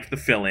I liked the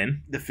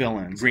fill-in. The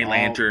fill-ins. Green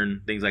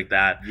Lantern, things like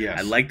that. Yes.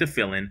 I liked the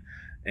fill-in.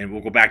 And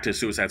we'll go back to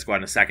Suicide Squad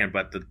in a second,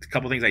 but the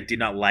couple things I did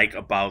not like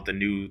about the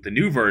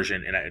new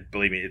version, and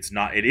believe me,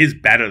 it is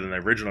better than the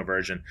original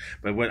version,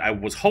 but what I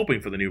was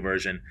hoping for the new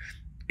version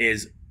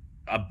is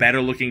a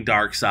better looking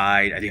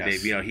Darkseid. I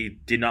think he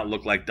did not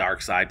look like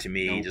Darkseid to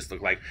me. He just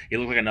looked like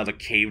another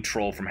cave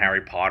troll from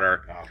Harry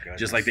Potter. Oh,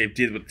 just like they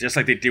did with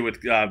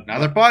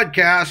another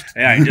podcast.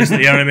 Yeah, just,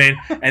 you know what I mean.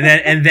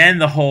 And then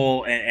the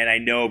whole, and I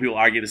know people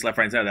argue this left,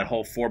 right, and center, that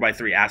whole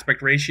 4:3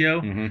 aspect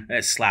ratio.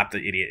 That slapped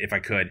the idiot if I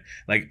could.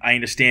 Like, I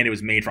understand it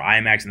was made for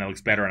IMAX and that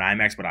looks better on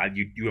IMAX, but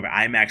you have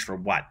IMAX for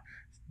what?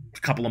 A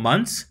couple of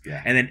months,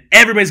 and then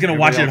everybody's gonna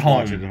watch it at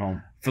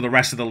home. For the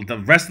rest of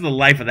the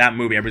life of that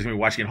movie, everybody's going to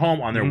be watching it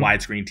home on their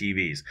widescreen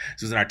TVs. So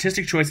it was an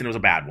artistic choice, and it was a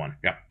bad one.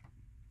 Yep.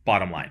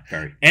 Bottom line.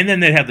 And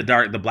then they have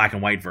the black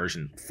and white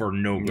version for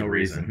no good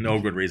reason. No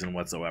good reason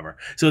whatsoever.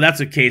 So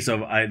that's a case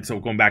of, so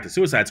going back to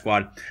Suicide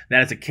Squad,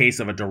 that is a case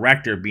of a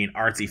director being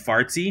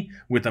artsy-fartsy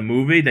with a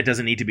movie that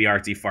doesn't need to be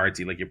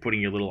artsy-fartsy. Like, you're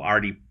putting your little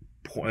arty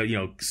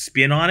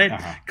spin on it.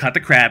 Cut the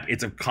crap.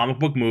 It's a comic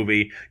book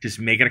movie. Just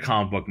make it a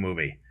comic book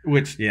movie.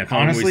 Which, comic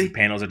honestly, movies,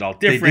 panels are all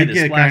different. They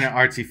did get kind of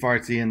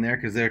artsy-fartsy in there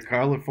because their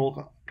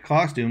colorful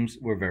costumes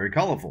were very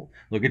colorful.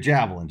 Look at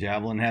Javelin.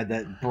 Javelin had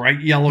that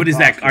bright yellow. But is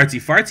that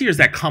artsy-fartsy or is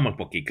that comic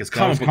booky? Because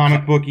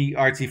comic booky,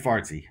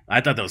 artsy-fartsy.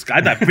 I thought that was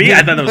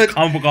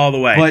comic book all the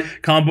way. But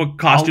comic book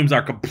costumes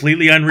are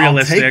completely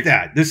unrealistic. I'll take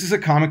that. This is a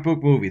comic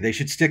book movie. They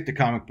should stick to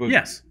comic book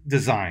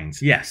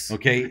designs. Yes.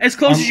 Okay. As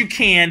close as you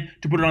can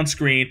to put it on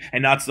screen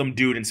and not some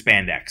dude in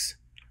spandex.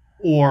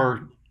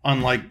 Or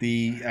unlike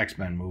the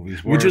X-Men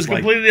movies, which was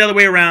completely the other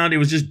way around. It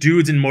was just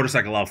dudes in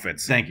motorcycle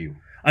outfits. Thank you.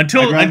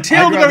 Until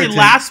the very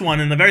last one,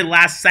 in the very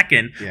last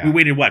second, we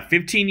waited,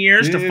 15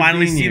 years to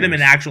finally see them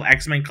in actual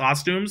X-Men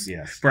costumes?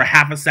 Yes. For a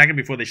half a second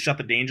before they shut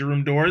the danger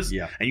room doors?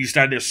 Yeah. And you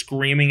started there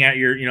screaming at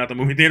at the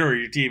movie theater or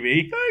your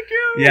TV? Thank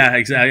you! Yeah,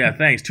 exactly. Yeah,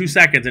 thanks. 2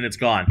 seconds and it's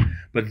gone.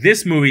 But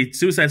this movie,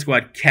 Suicide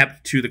Squad,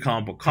 kept to the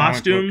comic book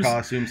costumes.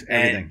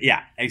 Everything.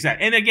 Yeah,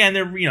 exactly. And again,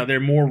 they're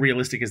more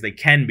realistic as they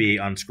can be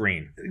on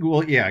screen.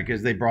 Well, yeah,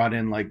 because they brought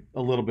in like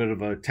a little bit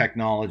of a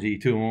technology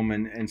to them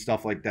and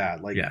stuff like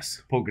that. Like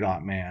Polka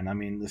Dot Man. I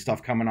mean, the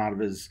stuff coming out of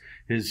his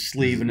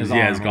sleeve and his arm.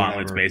 Yeah, his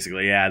gauntlets,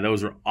 basically. Yeah,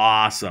 those were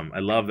awesome. I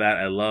love that.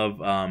 I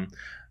love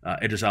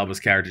Idris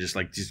Elba's character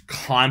just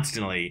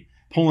constantly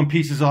pulling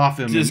pieces off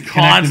him, just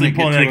constantly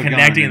pulling and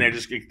connecting, and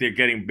they're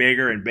getting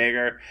bigger and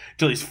bigger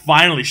until he's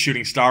finally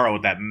shooting Starro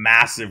with that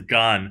massive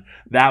gun.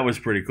 That was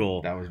pretty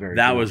cool. That was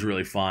That was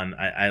really fun.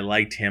 I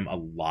liked him a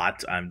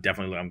lot. I'm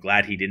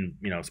glad he didn't.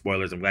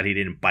 Spoilers. I'm glad he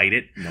didn't bite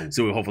it. No.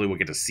 So hopefully we'll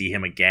get to see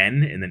him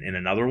again in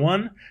another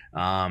one.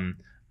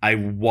 I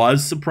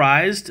was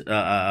surprised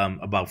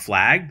about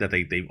Flag that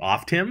they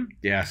offed him.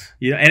 Yes.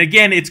 Yeah, and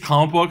again, it's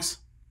comic books.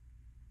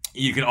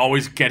 You can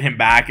always get him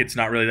back. It's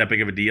not really that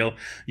big of a deal.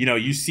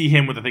 You see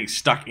him with the thing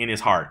stuck in his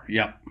heart.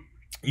 Yep.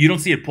 You don't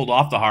see it pulled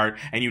off the heart,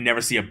 and you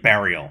never see a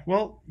burial.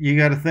 Well, you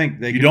got to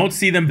think you don't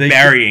see them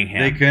burying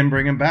him. They can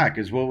bring him back.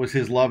 Because what was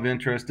his love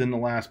interest in the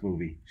last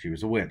movie? She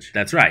was a witch.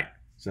 That's right.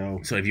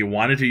 So if you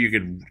wanted to, you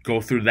could go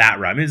through that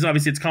route. I mean,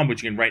 obviously it's comic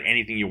books. You can write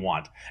anything you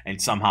want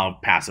and somehow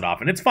pass it off,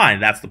 and it's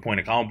fine. That's the point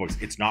of comic books.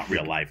 It's not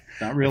real life.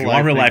 Not real life. If you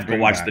want real life, go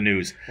watch the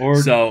news. Or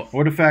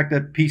the fact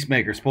that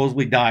Peacemaker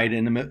supposedly died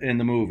in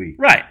the movie.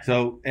 Right.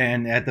 So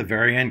and at the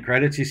very end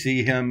credits, you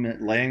see him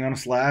laying on a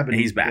slab, and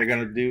he's back. They're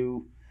gonna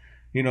do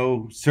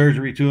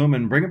surgery to him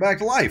and bring him back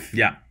to life.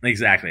 Yeah,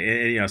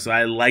 exactly. So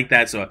I like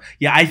that. So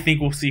yeah, I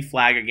think we'll see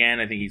Flag again.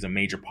 I think he's a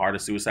major part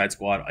of Suicide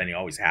Squad, and he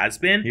always has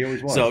been. He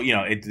always was. So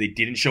they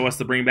didn't show us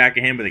the bring back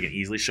of him, but they can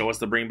easily show us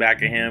the bring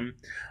back of him.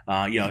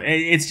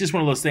 It's just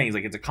one of those things.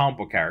 Like, it's a comic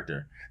book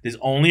character. There's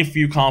only a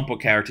few comic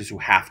book characters who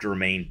have to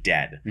remain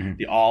dead.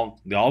 Mm-hmm. All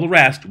the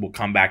rest will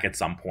come back at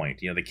some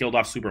point. They killed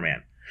off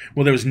Superman.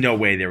 Well, there was no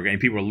way they were going.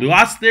 People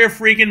lost their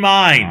freaking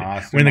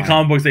mind when in the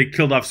comic books they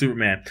killed off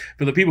Superman.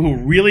 For the people who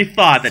really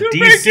thought that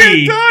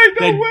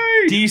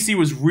DC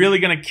was really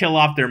going to kill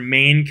off their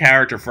main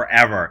character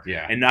forever,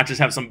 and not just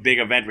have some big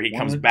event where he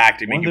comes back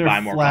to make you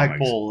buy more comics.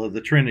 Flagpole of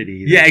the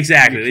Trinity. Yeah,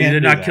 exactly.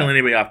 They're not killing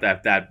anybody off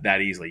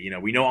that easily.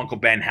 We know Uncle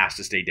Ben has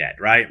to stay dead,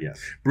 right? Yes.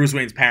 Bruce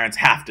Wayne's parents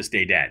have to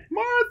stay dead.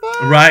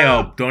 Martha. Right?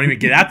 Oh, don't even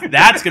get that.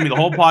 That's going to be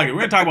the whole podcast.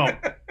 We're going to talk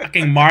about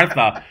fucking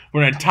Martha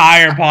for an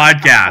entire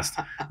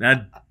podcast.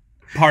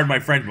 Pardon my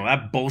French, but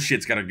that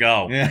bullshit's got to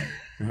go. Yeah.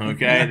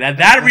 Okay?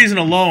 That reason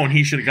alone,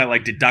 he should have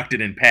got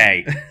deducted in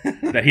pay.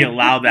 That he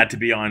allowed that to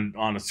be on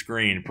a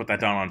screen, put that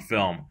down on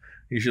film.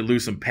 He should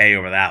lose some pay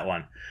over that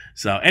one.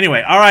 So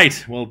anyway, all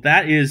right. Well,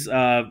 that is,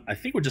 I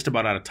think we're just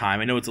about out of time.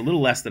 I know it's a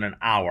little less than an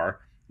hour.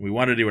 We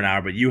want to do an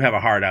hour, but you have a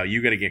hard out.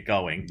 You got to get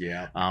going.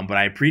 Yeah. But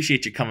I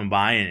appreciate you coming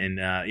by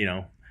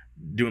and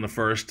doing the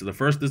first. This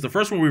is the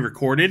first one we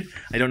recorded.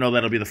 I don't know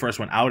that'll be the first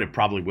one out. It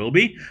probably will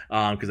be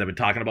because I've been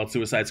talking about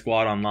Suicide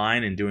Squad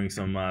online and doing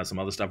some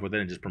other stuff with it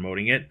and just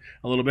promoting it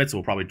a little bit. So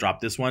we'll probably drop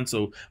this one.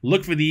 So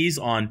look for these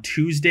on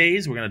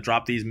Tuesdays. We're going to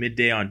drop these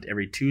midday on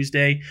every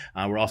Tuesday.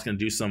 We're also going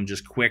to do some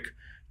just quick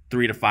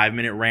 3 to 5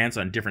 minute rants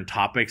on different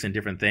topics and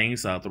different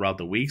things throughout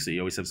the week. So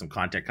you always have some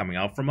content coming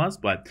out from us.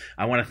 But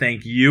I want to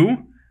thank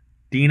you,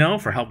 Dino,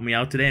 for helping me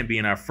out today and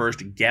being our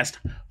first guest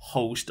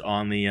host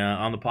on the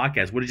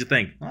podcast. What did you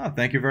think? Oh,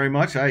 thank you very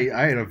much. I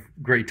had a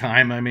great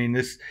time. I mean,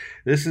 this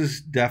is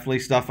definitely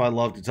stuff I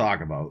love to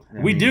talk about.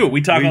 We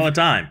talk all the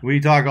time. We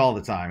talk all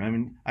the time. I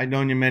mean, I've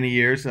known you many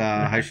years.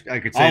 I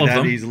could say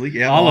that easily.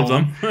 Yeah, all of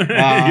them.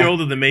 You're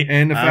older than me.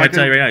 And I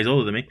tell you right now, he's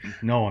older than me.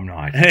 No, I'm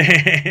not.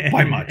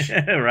 By much.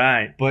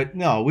 Right. But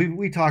no,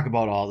 we talk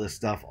about all this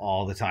stuff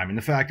all the time. And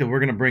the fact that we're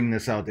going to bring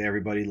this out to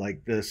everybody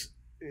like this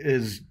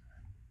is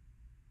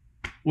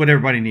what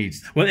everybody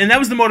needs. Well, and that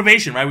was the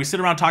motivation, right? We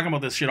sit around talking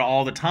about this shit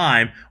all the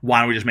time.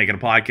 Why don't we just make it a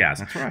podcast?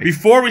 That's right.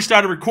 Before we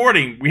started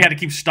recording, we had to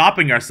keep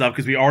stopping ourselves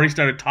because we already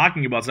started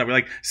talking about stuff. We're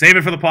like, save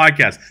it for the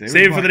podcast.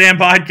 Save it for the damn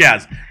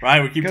podcast,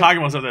 right? We keep talking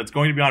about stuff that's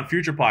going to be on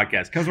future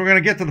podcasts. Because we're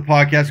going to get to the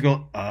podcast and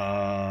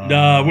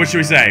go, what should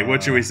we say?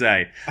 What should we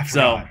say?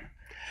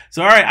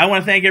 So, all right, I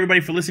want to thank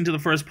everybody for listening to the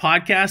first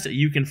podcast.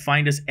 You can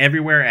find us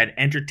everywhere at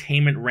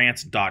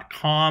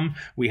entertainmentrants.com.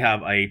 We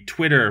have a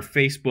Twitter,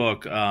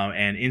 Facebook,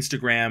 and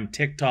Instagram,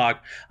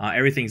 TikTok.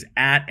 Everything's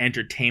at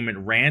Entertainment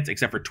Rants,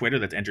 except for Twitter.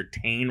 That's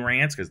Entertain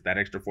Rants, because that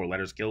extra 4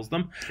 letters kills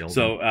them.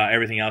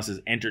 Everything else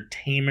is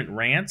Entertainment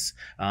Rants.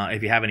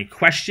 If you have any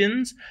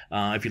questions,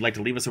 if you'd like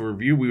to leave us a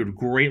review, we would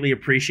greatly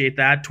appreciate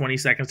that. 20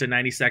 seconds to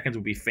 90 seconds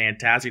would be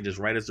fantastic. Just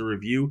write us a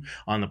review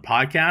on the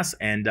podcast,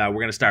 and we're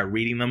going to start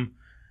reading them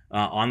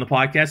on the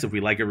podcast. If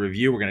we like a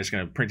review, we're just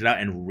going to print it out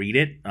and read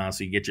it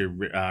so you get your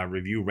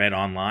review read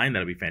online.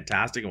 That'll be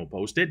fantastic, and we'll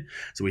post it.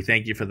 So we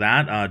thank you for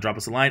that. Drop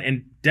us a line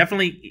and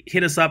definitely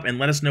hit us up and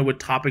let us know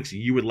what topics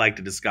you would like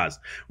to discuss.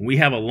 We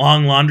have a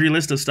long laundry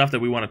list of stuff that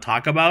we want to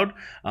talk about,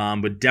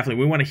 but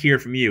definitely we want to hear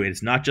from you.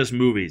 It's not just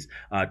movies,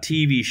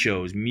 TV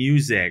shows,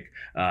 music,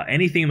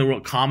 anything in the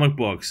world, comic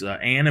books,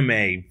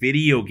 anime,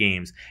 video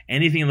games,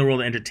 anything in the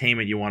world of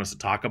entertainment you want us to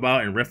talk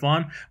about and riff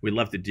on. We'd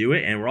love to do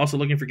it, and we're also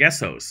looking for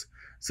guest hosts.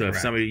 So if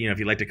somebody, if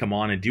you'd like to come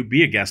on and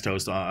be a guest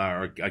host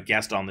or a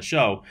guest on the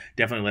show,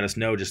 definitely let us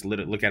know. Just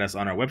look at us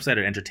on our website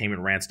at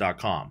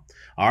entertainmentrants.com.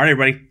 All right,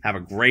 everybody. Have a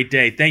great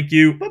day. Thank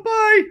you.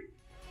 Bye-bye.